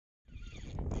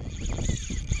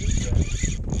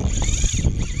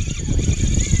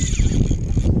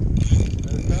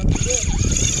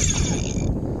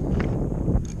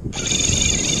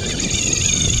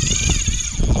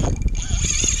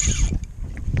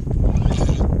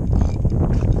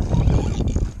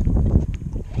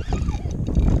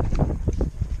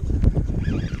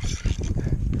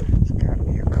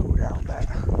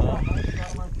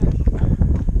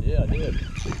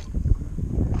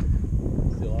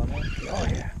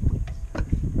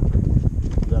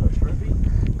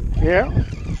Yeah.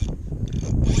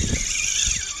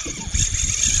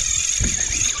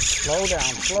 Slow down,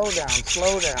 slow down,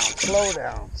 slow down, slow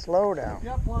down, slow down. You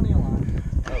got plenty of line.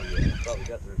 Oh yeah, probably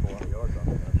got 300 or 400 yards on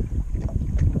it.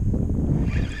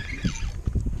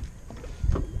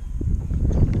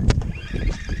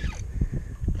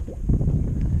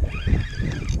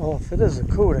 Well, if it is a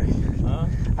cooter, Huh?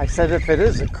 I said if it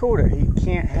is a cooter, he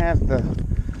can't have the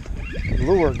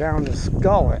lure down his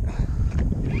gullet.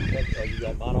 Oh, you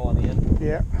got mono on the end?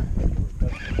 Yeah.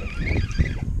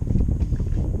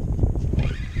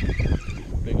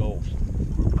 Big old.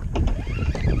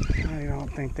 I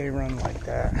don't think they run like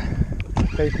that.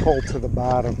 They pull to the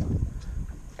bottom.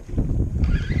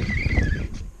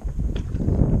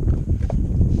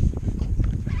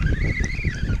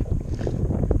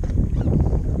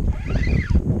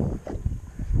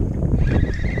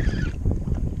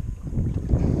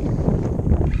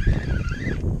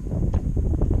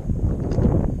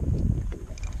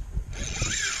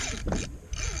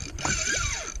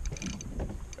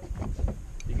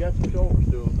 He got some shoulders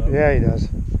to him though. Yeah, he does.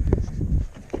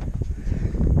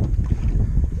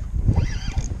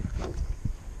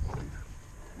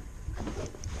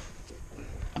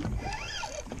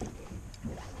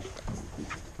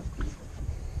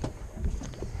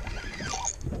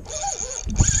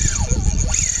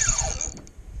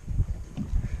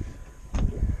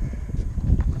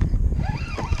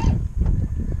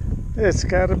 It's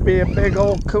got to be a big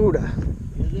old cooter.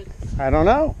 Is it? I don't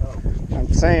know. Oh.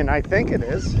 I'm saying I think it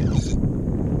is.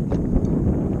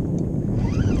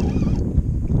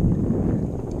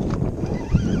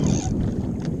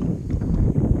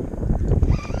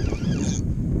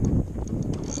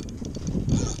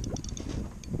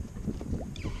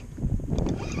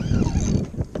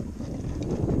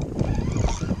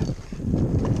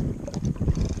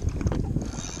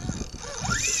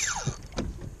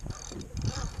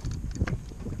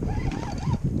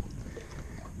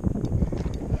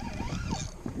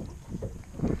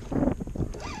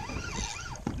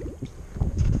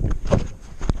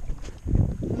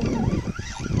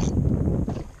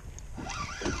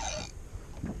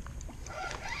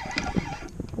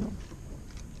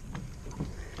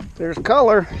 There's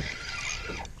color. I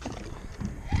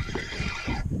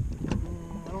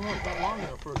don't know, it's not long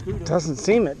enough for a cooter. Doesn't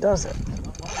seem it, does it?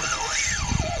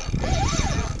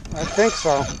 I think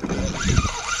so.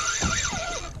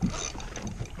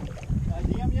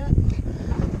 ID him yet?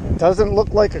 Doesn't look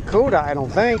like a cooter, I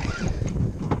don't think.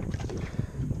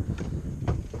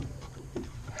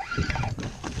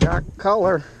 Got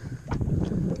color.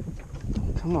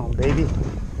 Come on, baby.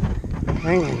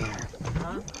 Hang in there.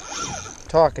 Huh?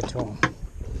 Talking to him.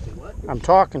 What? I'm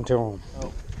talking to him.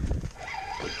 Oh.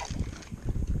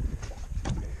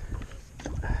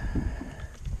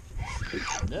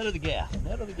 Net of the gaff,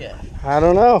 net of the gaff. I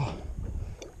don't know.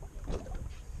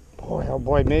 Boy, oh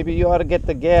boy, maybe you ought to get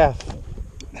the gaff.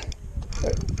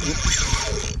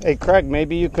 Hey, Craig,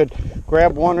 maybe you could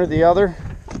grab one or the other.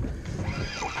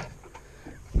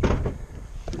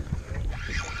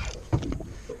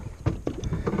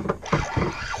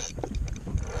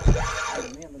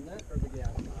 Man, the net or the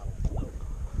gas bottle?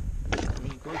 I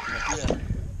mean, close enough,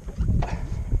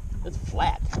 yeah. It's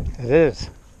flat. It is.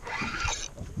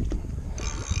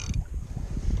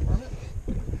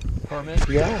 Permit?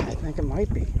 Yeah, I think it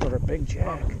might be. Or a big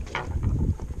jack.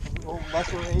 Oh,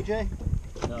 lesser AJ?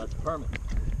 No, it's permit.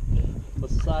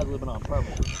 What's the size living on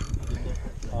permit?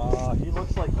 He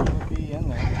looks like he would be in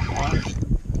there.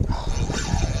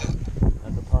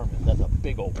 That's a permit. That's a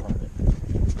big old permit.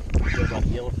 Goes on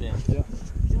yellowfin. Yeah.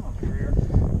 Get on the rear.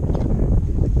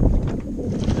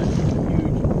 That's a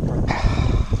huge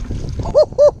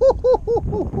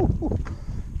permit.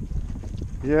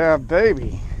 Yeah,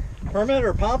 baby. Permit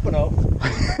or pompano?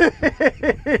 I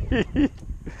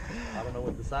don't know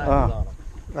what the size is on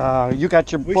them. You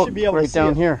got your We book should be able to right see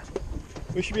down it. here.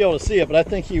 We should be able to see it, but I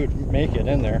think he would make it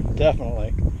in there,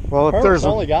 definitely. Well, if Permit's there's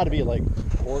only got to be like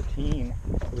 14,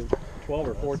 or 12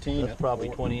 or 14. That's probably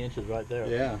 20 inches right there.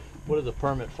 Yeah. What does a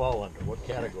permit fall under? What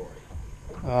category?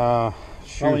 a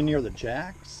Probably near the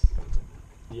jacks.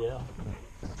 Yeah.